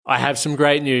I have some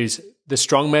great news. The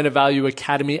Strong Men of Value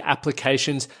Academy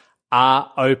applications are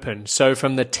open. So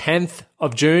from the 10th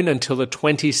of June until the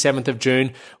 27th of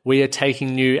June, we are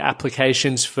taking new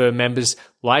applications for members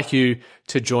like you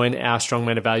to join our Strong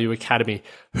Men of Value Academy.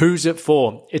 Who's it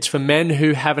for? It's for men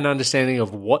who have an understanding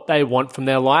of what they want from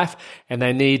their life and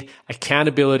they need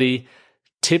accountability,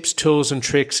 tips, tools, and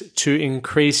tricks to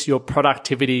increase your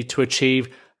productivity to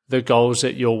achieve the goals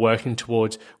that you're working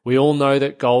towards. We all know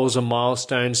that goals are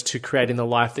milestones to creating the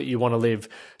life that you want to live.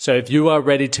 So if you are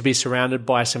ready to be surrounded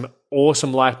by some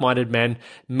awesome like-minded men,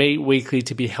 meet weekly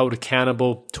to be held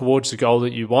accountable towards the goal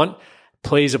that you want,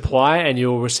 please apply and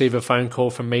you'll receive a phone call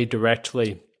from me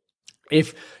directly.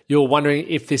 If you're wondering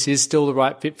if this is still the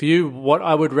right fit for you, what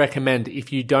I would recommend,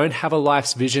 if you don't have a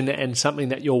life's vision and something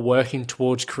that you're working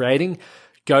towards creating,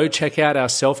 go check out our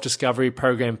self-discovery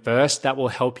program first. That will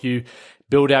help you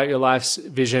build out your life's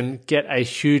vision, get a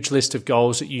huge list of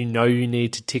goals that you know you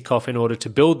need to tick off in order to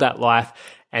build that life,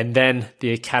 and then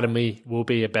the Academy will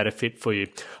be a better fit for you.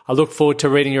 I look forward to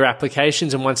reading your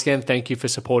applications, and once again, thank you for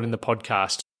supporting the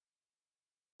podcast.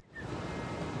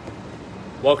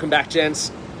 Welcome back, gents.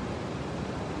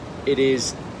 It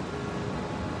is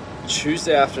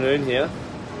Tuesday afternoon here,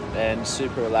 and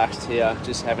super relaxed here,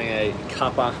 just having a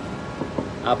cuppa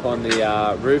up on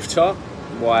the rooftop.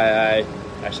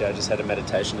 I just had a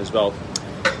meditation as well.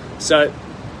 So,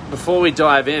 before we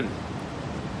dive in,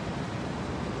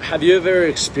 have you ever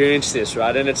experienced this,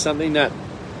 right? And it's something that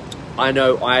I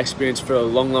know I experienced for a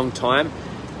long, long time.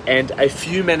 And a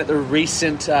few men at the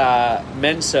recent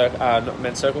men's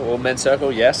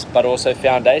circle, yes, but also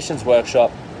foundations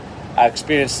workshop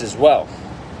experienced as well.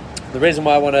 The reason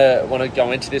why I want to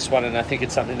go into this one, and I think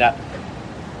it's something that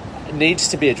needs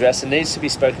to be addressed and needs to be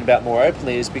spoken about more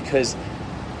openly, is because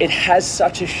it has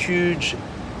such a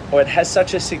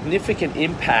significant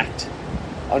impact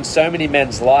on so many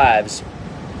men's lives,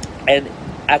 and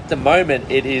at the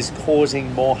moment it is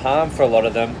causing more harm for a lot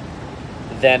of them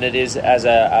than it is as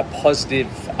a positive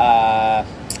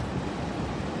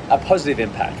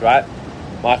impact, right?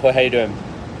 Michael, how you doing?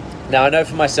 Now, I know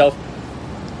for myself,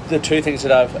 the two things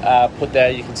that I've put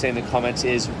there, you can see in the comments,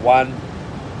 is one,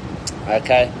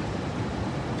 okay,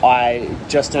 I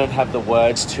just don't have the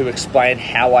words to explain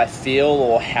how I feel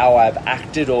or how I've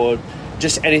acted or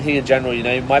just anything in general. You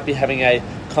know, you might be having a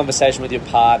conversation with your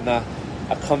partner,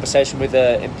 a conversation with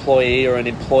an employee or an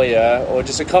employer, or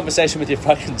just a conversation with your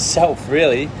fucking self,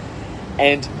 really.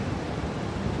 And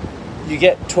you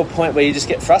get to a point where you just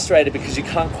get frustrated because you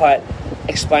can't quite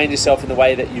explain yourself in the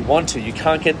way that you want to. You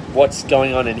can't get what's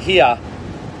going on in here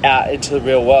out into the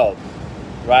real world,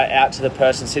 right, out to the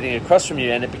person sitting across from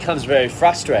you, and it becomes very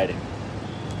frustrating.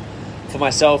 For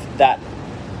myself, that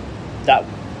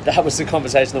was the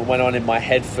conversation that went on in my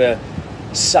head for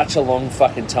such a long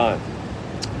fucking time,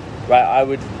 right? I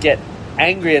would get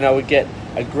angry and I would get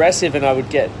aggressive and I would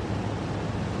get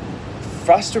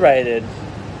frustrated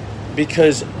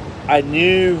because I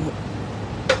knew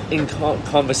in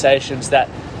conversations that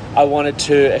I wanted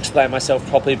to explain myself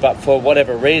properly, but for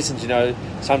whatever reasons, you know,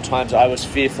 sometimes I was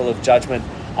fearful of judgment.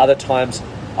 Other times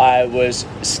I was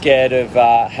scared of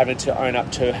having to own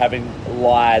up to having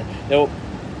lied. There were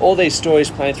all these stories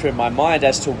playing through my mind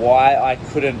as to why I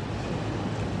couldn't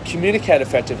communicate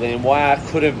effectively and why I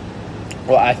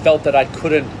felt that I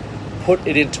couldn't put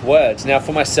it into words. Now,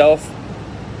 for myself,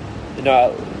 you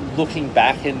know, looking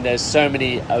back, and there's so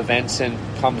many events and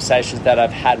conversations that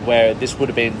I've had where this would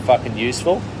have been fucking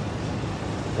useful,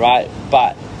 right?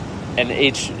 And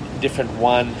each different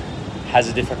one has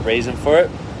a different reason for it.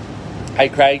 Hey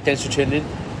Craig, thanks for tuning in.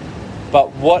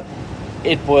 But what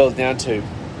it boiled down to,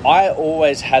 I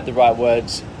always had the right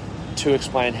words to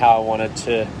explain how I wanted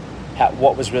to,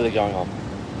 what was really going on.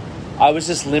 I was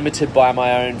just limited by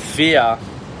my own fear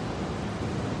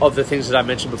of the things that I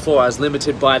mentioned before. I was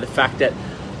limited by the fact that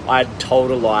I'd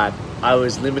told a lie. I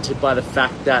was limited by the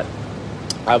fact that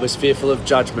I was fearful of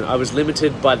judgment. I was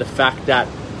limited by the fact that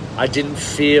I didn't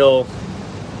feel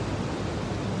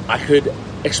I could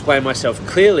explain myself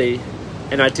clearly,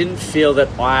 and I didn't feel that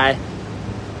I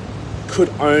could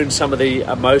own some of the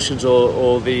emotions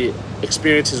or the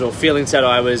experiences or feelings that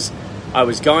I was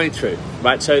going through,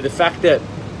 right? So the fact that,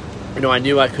 you know, I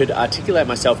knew I could articulate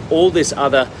myself, all this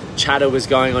other chatter was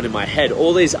going on in my head,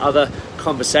 all these other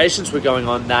conversations were going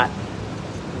on that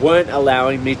weren't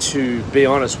allowing me to be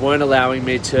honest, weren't allowing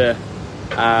me to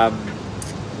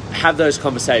have those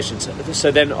conversations.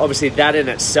 So then obviously that in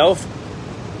itself,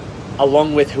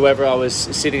 along with whoever I was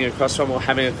sitting across from or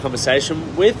having a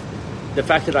conversation with, the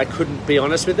fact that I couldn't be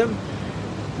honest with them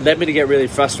led me to get really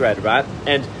frustrated, right?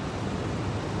 And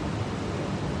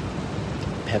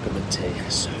peppermint tea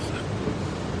is so fun.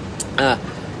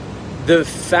 The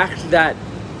fact that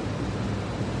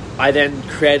I then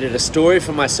created a story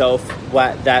for myself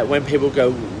that when people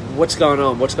go, what's going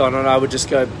on, I would just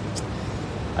go,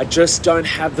 I just don't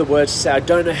have the words to say. I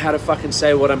don't know how to fucking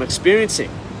say what I'm experiencing.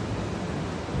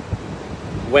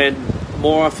 When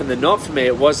more often than not for me,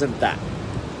 it wasn't that.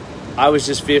 I was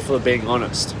just fearful of being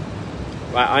honest.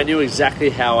 Right? I knew exactly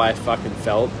how I fucking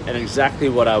felt and exactly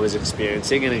what I was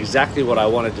experiencing and exactly what I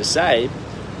wanted to say.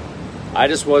 I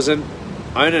just wasn't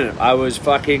owning it. I was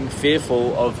fucking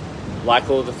fearful of, like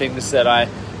all the things that I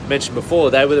mentioned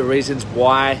before, they were the reasons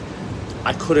why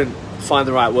I couldn't find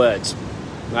the right words,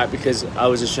 right? Because I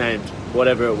was ashamed,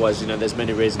 whatever it was, there's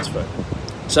many reasons for it.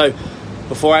 So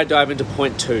before I dive into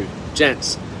point 2,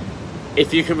 gents,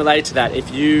 if you can relate to that,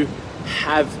 if you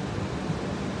have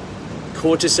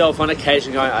caught yourself on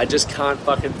occasion going, I just can't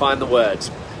fucking find the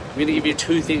words, I'm going to give you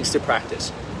 2 things to practice.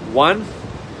 1,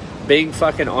 being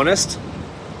fucking honest.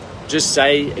 Just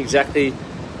say it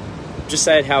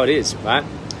how it is, right?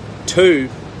 2,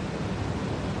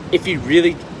 if you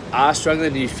really are struggling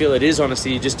and you feel it is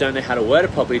honesty, you just don't know how to word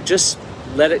it properly, just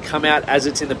let it come out as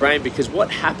it's in the brain, because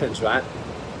what happens, right?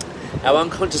 Our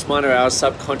unconscious mind or our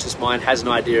subconscious mind has an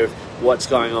idea of what's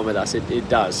going on with us. It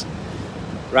does,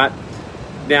 right?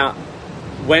 Now,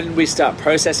 when we start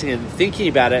processing and thinking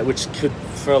about it, which could,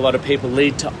 for a lot of people,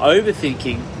 lead to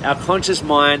overthinking, our conscious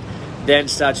mind then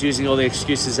starts using all the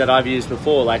excuses that I've used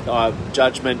before, like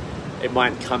judgment, it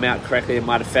might come out correctly, it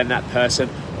might offend that person,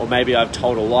 or maybe I've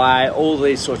told a lie, all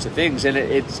these sorts of things. And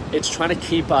it's trying to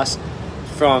keep us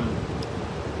from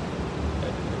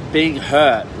being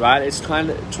hurt, right? It's trying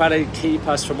to keep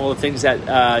us from all the things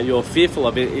that you're fearful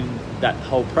of in that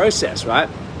whole process, right?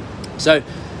 So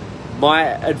my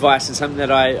advice, and something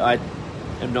that I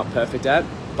am not perfect at,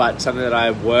 but something that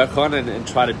I work on and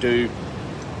try to do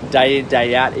day in,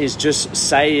 day out, is just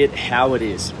say it how it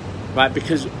is, right?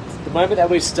 Because the moment that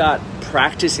we start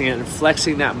practicing it and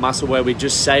flexing that muscle where we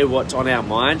just say what's on our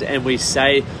mind and we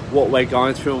say what we're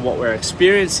going through and what we're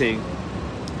experiencing,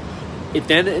 it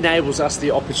then enables us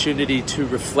the opportunity to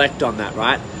reflect on that,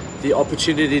 right? The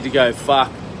opportunity to go,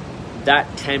 fuck,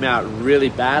 that came out really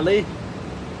badly,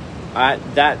 right?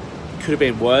 That could have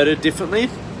been worded differently.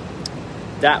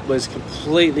 That was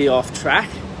completely off track,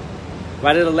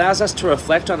 right? It allows us to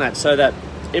reflect on that, so that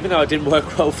even though it didn't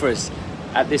work well for us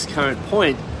at this current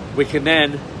point, we can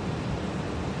then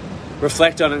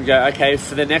reflect on it and go, okay,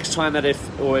 for the next time that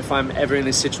if I'm ever in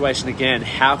this situation again,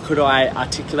 how could I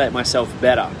articulate myself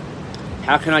better?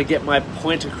 How can I get my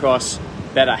point across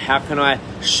better? How can I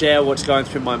share what's going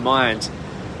through my mind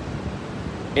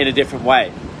in a different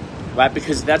way, right?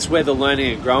 Because that's where the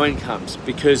learning and growing comes,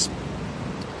 because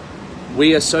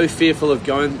we are so fearful of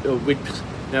going,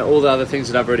 all the other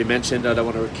things that I've already mentioned, I don't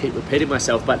want to keep repeating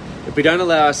myself, but if we don't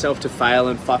allow ourselves to fail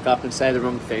and fuck up and say the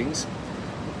wrong things,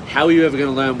 how are you ever going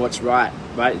to learn what's right?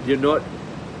 You're not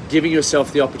giving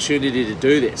yourself the opportunity to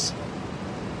do this.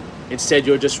 Instead,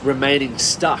 you're just remaining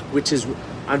stuck, which is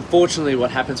unfortunately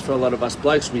what happens for a lot of us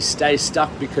blokes. We stay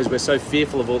stuck because we're so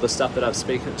fearful of all the stuff that I've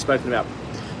spoken about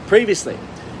previously.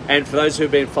 And for those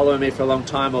who've been following me for a long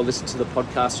time or listened to the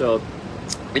podcast or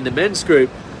in the men's group,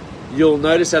 you'll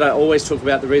notice that I always talk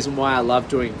about the reason why I love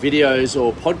doing videos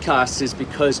or podcasts is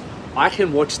because I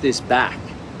can watch this back.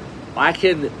 I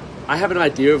have an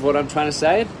idea of what I'm trying to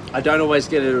say. I don't always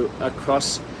get it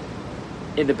across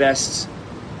in the best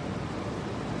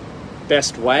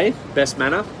way, best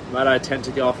manner, right? I tend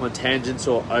to go off on tangents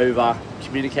or over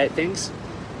communicate things,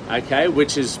 okay,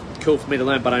 which is cool for me to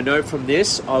learn. But I know from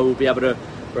this, I will be able to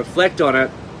reflect on it,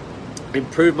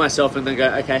 improve myself, and then go,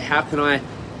 okay, how can I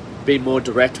be more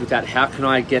direct with that? How can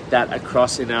I get that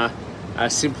across in a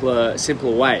simpler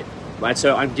way, right?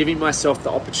 So I'm giving myself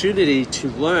the opportunity to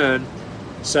learn,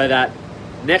 so that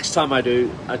next time I do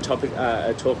a talk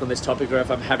on this topic, or if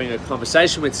I'm having a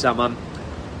conversation with someone,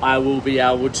 I will be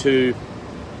able to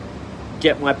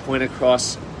get my point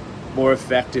across more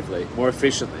effectively, more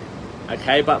efficiently.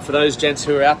 Okay, but for those gents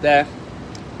who are out there,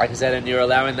 like I said, and you're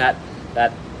allowing that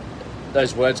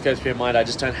those words go through your mind, I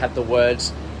just don't have the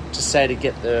words to say to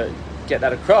get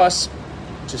that across,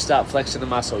 to start flexing the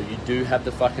muscle. You do have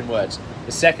the fucking words.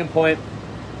 The second point,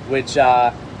 which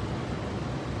I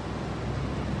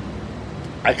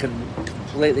can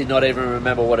completely not even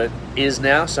remember what it is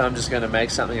now, so I'm just going to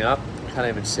make something up. I can't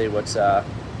even see what the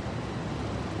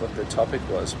topic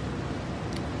was.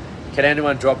 Can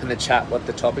anyone drop in the chat what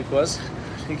the topic was? I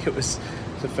think it was,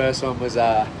 the first one was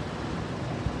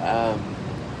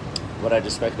what I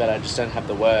just spoke about. I just don't have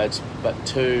the words. But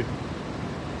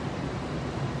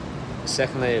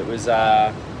secondly, it was if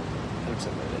I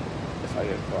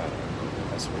go quiet,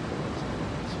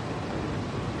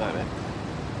 No, man.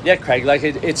 Yeah, Craig, like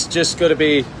it's just got to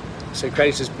be... So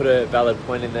Craig's just put a valid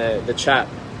point in the chat,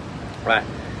 right?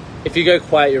 If you go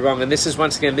quiet, you're wrong. And this is,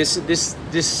 once again, this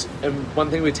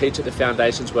one thing we teach at the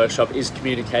Foundations Workshop is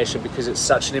communication, because it's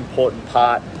such an important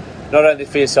part, not only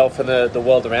for yourself and the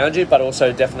world around you, but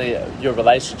also definitely your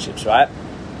relationships, right?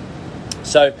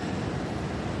 So,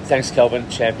 thanks, Kelvin,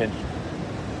 champion.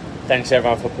 Thanks,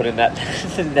 everyone, for putting that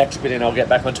the next bit in. I'll get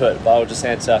back onto it, but I'll just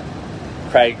answer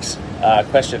Craig's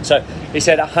question. So, he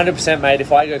said, 100% mate,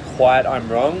 if I go quiet, I'm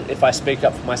wrong. If I speak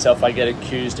up for myself, I get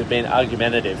accused of being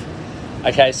argumentative.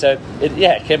 Okay, so,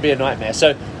 it can be a nightmare.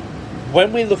 So,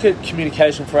 when we look at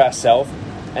communication for ourselves,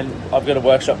 and I've got a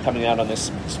workshop coming out on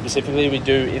this specifically, we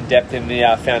do in depth in the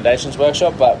Foundations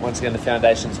Workshop, but once again, the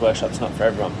Foundations Workshop's not for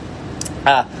everyone.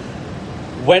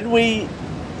 When we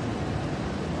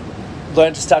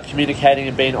learn to start communicating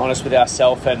and being honest with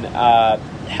ourselves and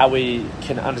how we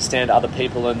can understand other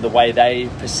people and the way they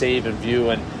perceive and view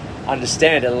and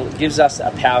understand, it gives us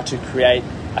a power to create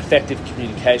effective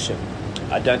communication.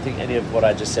 I don't think any of what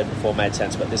I just said before made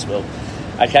sense, but this will.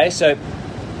 Okay, so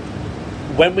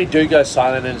when we do go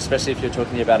silent, and especially if you're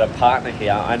talking about a partner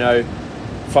here, I know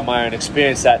from my own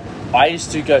experience that I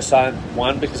used to go silent,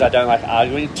 one, because I don't like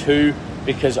arguing, two,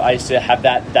 because I used to have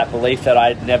that belief that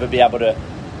I'd never be able to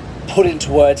put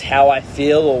into words how I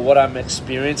feel or what I'm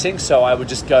experiencing, so I would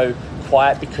just go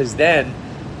quiet, because then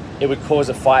it would cause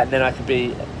a fight, and then I could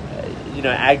be,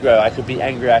 aggro, I could be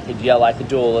angry, I could yell, I could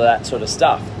do all of that sort of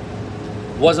stuff.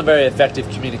 Wasn't very effective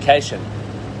communication.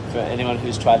 For anyone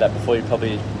who's tried that before, you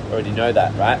probably already know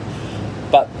that, right?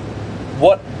 But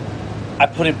what I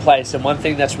put in place, and one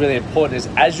thing that's really important, is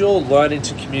as you're learning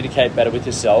to communicate better with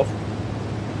yourself,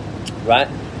 right,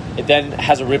 it then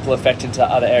has a ripple effect into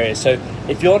other areas. So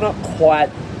if you're not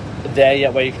quite there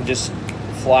yet where you can just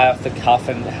fly off the cuff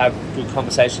and have good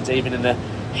conversations even in the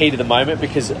heat of the moment,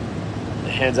 because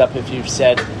hands up if you've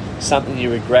said something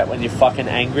you regret when you're fucking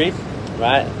angry,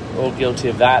 right? All guilty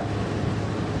of that.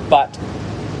 But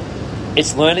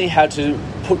it's learning how to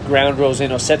put ground rules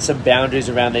in or set some boundaries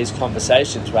around these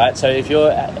conversations, right? So if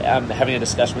you're having a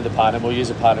discussion with a partner, we'll use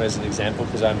a partner as an example,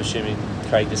 because I'm assuming,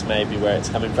 Craig, this may be where it's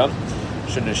coming from.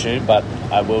 Shouldn't assume, but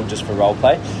I will just for role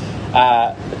play.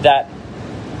 That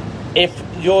if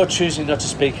you're choosing not to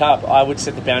speak up, I would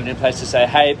set the boundary in place to say,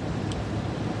 hey,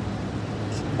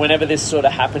 whenever this sort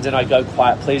of happens and I go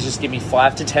quiet, please just give me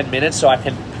 5 to 10 minutes so I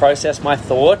can process my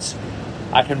thoughts.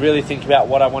 I can really think about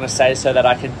what I want to say so that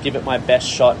I can give it my best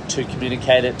shot to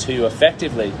communicate it to you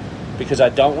effectively, because I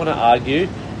don't want to argue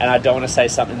and I don't want to say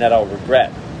something that I'll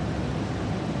regret.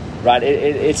 Right?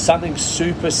 It's something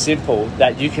super simple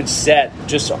that you can set.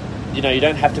 Just, you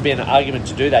don't have to be in an argument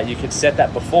to do that. You can set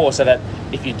that before, so that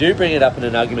if you do bring it up in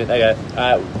an argument, they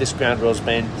go, this ground rule's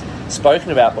been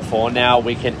spoken about before, now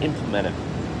we can implement it.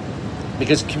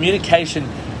 Because communication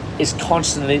is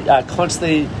constantly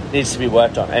needs to be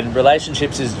worked on, and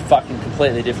relationships is fucking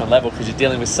completely different level, because you're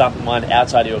dealing with someone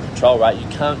outside of your control, right? You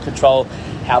can't control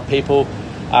how people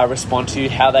respond to you,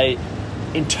 how they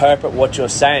interpret what you're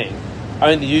saying.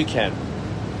 Only you can.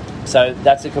 So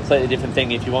that's a completely different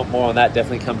thing. If you want more on that,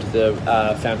 definitely come to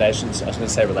the Foundations, I was going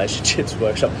to say Relationships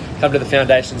Workshop, come to the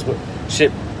Foundations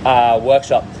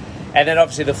Workshop. And then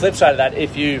obviously the flip side of that,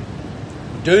 if you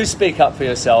do speak up for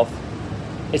yourself,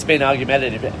 it's been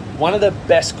argumentative. One of the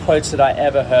best quotes that I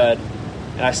ever heard,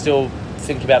 and I still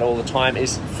think about it all the time,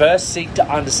 is first seek to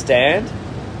understand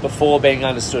before being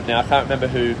understood. Now, I can't remember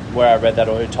where I read that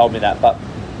or who told me that, but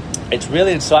it's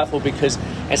really insightful, because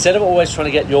instead of always trying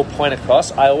to get your point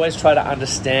across, I always try to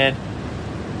understand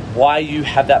why you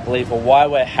have that belief, or why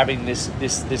we're having this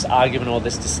argument or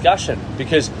this discussion,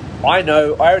 because I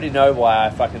already know why I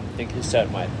fucking think a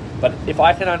certain way. But if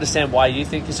I can understand why you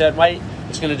think a certain way,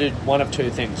 it's going to do one of two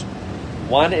things.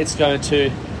 One, it's going to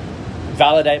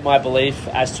validate my belief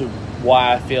as to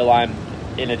why I feel I'm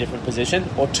in a different position.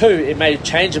 Or two, it may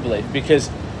change a belief, because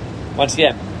once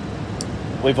again,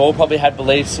 we've all probably had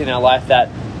beliefs in our life that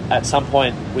at some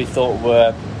point we thought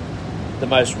were the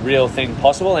most real thing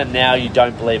possible, and now you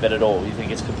don't believe it at all. You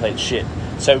think it's complete shit.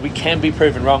 So we can be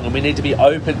proven wrong, and we need to be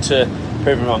open to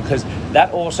proven wrong, because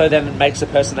that also then makes the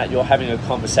person that you're having a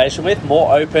conversation with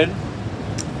more open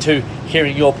to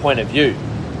hearing your point of view.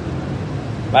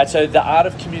 Right? So the art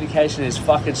of communication is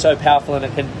fucking so powerful, and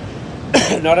it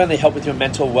can not only help with your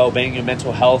mental well-being, your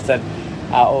mental health, and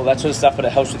all that sort of stuff, but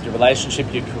it helps with your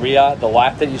relationship, your career, the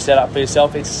life that you set up for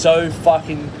yourself. It's so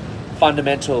fucking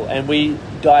fundamental, and we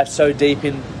dive so deep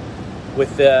in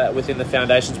within the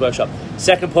Foundations Workshop.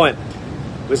 Second point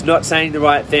was not saying the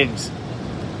right things.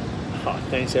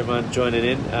 Thanks everyone joining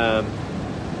in.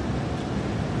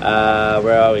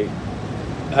 Where are we?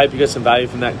 hope you got some value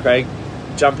from that, Craig.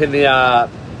 Jump in the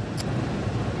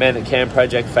Man That Can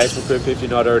Project Facebook group if you're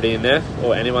not already in there,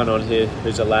 or anyone on here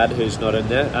who's a lad who's not in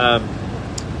there.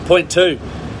 Point 2,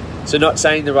 so not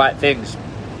saying the right things.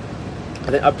 I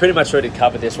think I pretty much already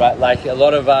covered this, right? Like a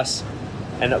lot of us,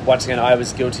 and once again, I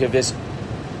was guilty of this.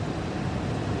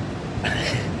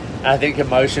 I think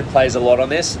emotion plays a lot on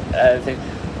this. I think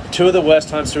 2 of the worst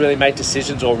times to really make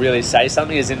decisions or really say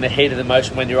something is in the heat of the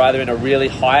emotion, when you're either in a really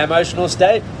high emotional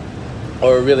state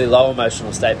or a really low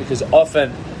emotional state, because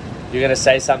often you're going to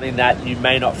say something that you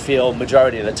may not feel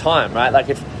majority of the time, right? Like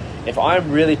if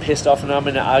I'm really pissed off and I'm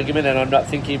in an argument and I'm not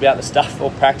thinking about the stuff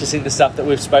or practicing the stuff that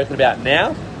we've spoken about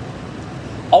now,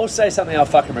 I'll say something I'll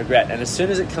fucking regret. And as soon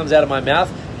as it comes out of my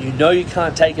mouth, you know you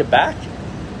can't take it back.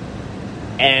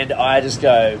 And I just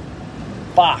go,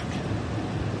 fuck,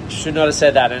 should not have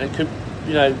said that. And it could,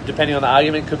 depending on the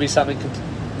argument, could be something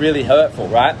really hurtful,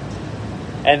 right?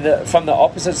 And from the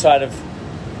opposite side of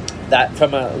that,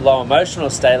 from a low emotional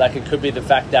state, like it could be the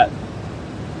fact that,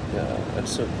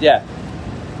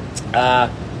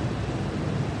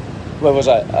 where was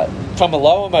I? From a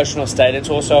low emotional state, it's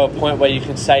also a point where you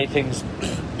can say things,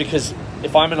 because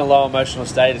if I'm in a low emotional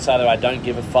state, it's either I don't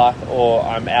give a fuck or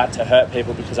I'm out to hurt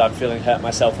people because I'm feeling hurt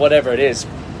myself, whatever it is.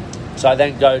 So I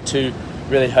then go to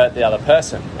really hurt the other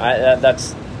person, right?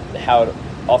 That's how it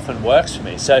often works for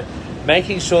me. So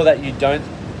making sure that you don't,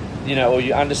 or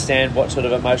you understand what sort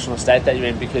of emotional state that you're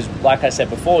in, because like I said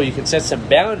before, you can set some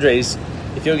boundaries.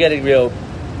 If you're getting real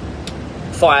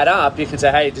fired up, you can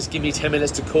say, hey, just give me 10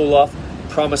 minutes to cool off.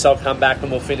 Promise I'll come back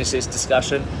and we'll finish this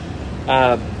discussion.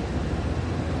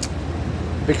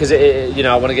 Because,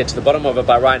 I want to get to the bottom of it,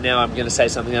 but right now I'm going to say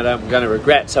something that I'm going to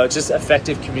regret. So it's just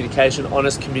effective communication,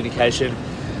 honest communication,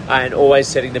 and always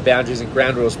setting the boundaries and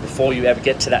ground rules before you ever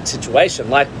get to that situation,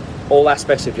 like all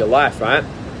aspects of your life, right?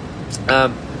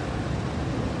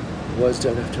 Words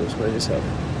don't have to explain yourself.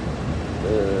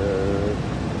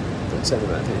 Don't say the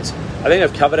right things. I think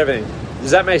I've covered everything.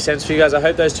 Does that make sense for you guys? I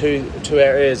hope those two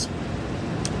areas,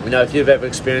 if you've ever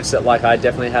experienced it, like I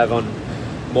definitely have on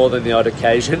more than the odd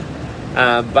occasion.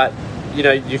 But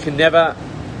you can never,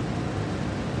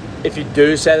 if you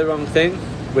do say the wrong thing,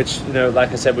 which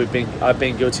like I said, I've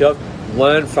been guilty of,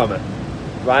 learn from it,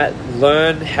 right?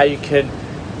 Learn how you can,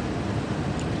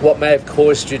 what may have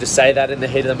caused you to say that in the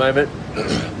heat of the moment,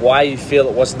 why you feel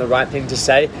it wasn't the right thing to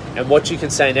say, and what you can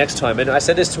say next time. And I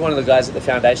said this to one of the guys at the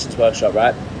Foundations workshop,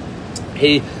 right?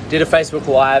 He did a Facebook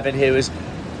Live and he was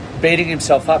beating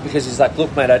himself up because he's like,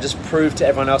 look, mate, I just proved to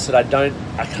everyone else that I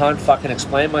can't fucking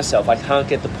explain myself. I can't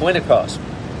get the point across.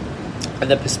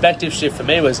 And the perspective shift for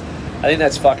me was, I think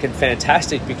that's fucking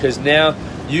fantastic, because now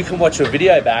you can watch your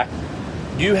video back.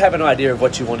 You have an idea of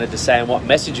what you wanted to say and what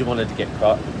message you wanted to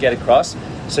get across.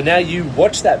 So now you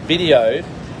watch that video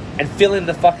and fill in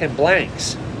the fucking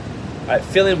blanks. Right?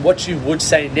 Fill in what you would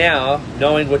say now,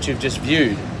 knowing what you've just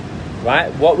viewed. Right?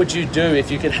 What would you do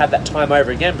if you could have that time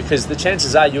over again? Because the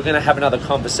chances are you're going to have another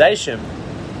conversation,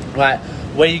 right,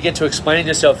 where you get to explain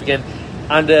yourself again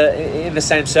in the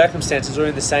same circumstances or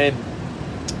in the same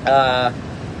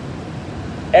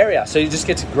area. So you just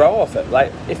get to grow off it.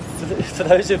 Like, for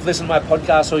those who've listened to my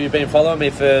podcast or you've been following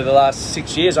me for the last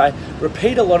 6 years, I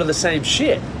repeat a lot of the same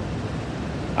shit.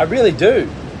 I really do.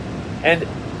 And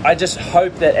I just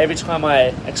hope that every time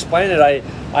I explain it, I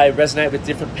resonate with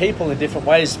different people in different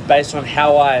ways based on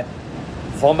how I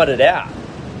vomit it out,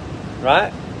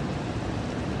 right?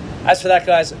 As for that,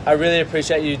 guys, I really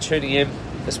appreciate you tuning in,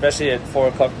 especially at 4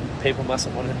 o'clock. People must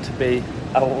not want to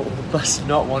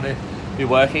be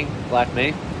working like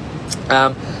me.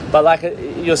 But like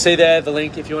you'll see there, the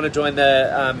link, if you want to join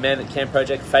the Man That Can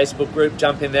Project Facebook group,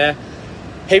 jump in there.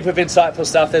 Heap of insightful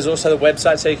stuff. There's also the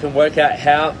website so you can work out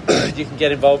how you can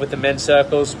get involved with the men's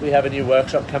circles. We have a new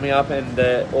workshop coming up and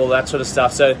all that sort of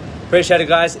stuff. So appreciate it,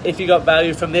 guys. If you got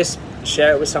value from this,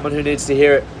 share it with someone who needs to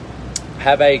hear it.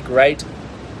 Have a great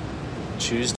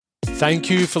Tuesday. Thank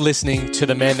you for listening to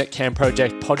the Man That Can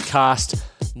Project podcast.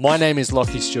 My name is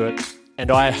Lockie Stewart,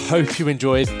 and I hope you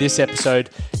enjoyed this episode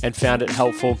and found it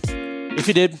helpful. If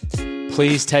you did,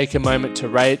 please take a moment to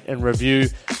rate and review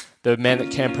the Man That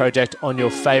Can Project on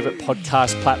your favorite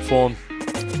podcast platform.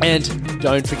 And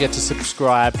don't forget to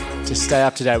subscribe to stay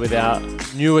up to date with our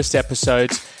newest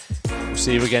episodes. We'll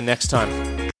see you again next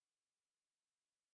time.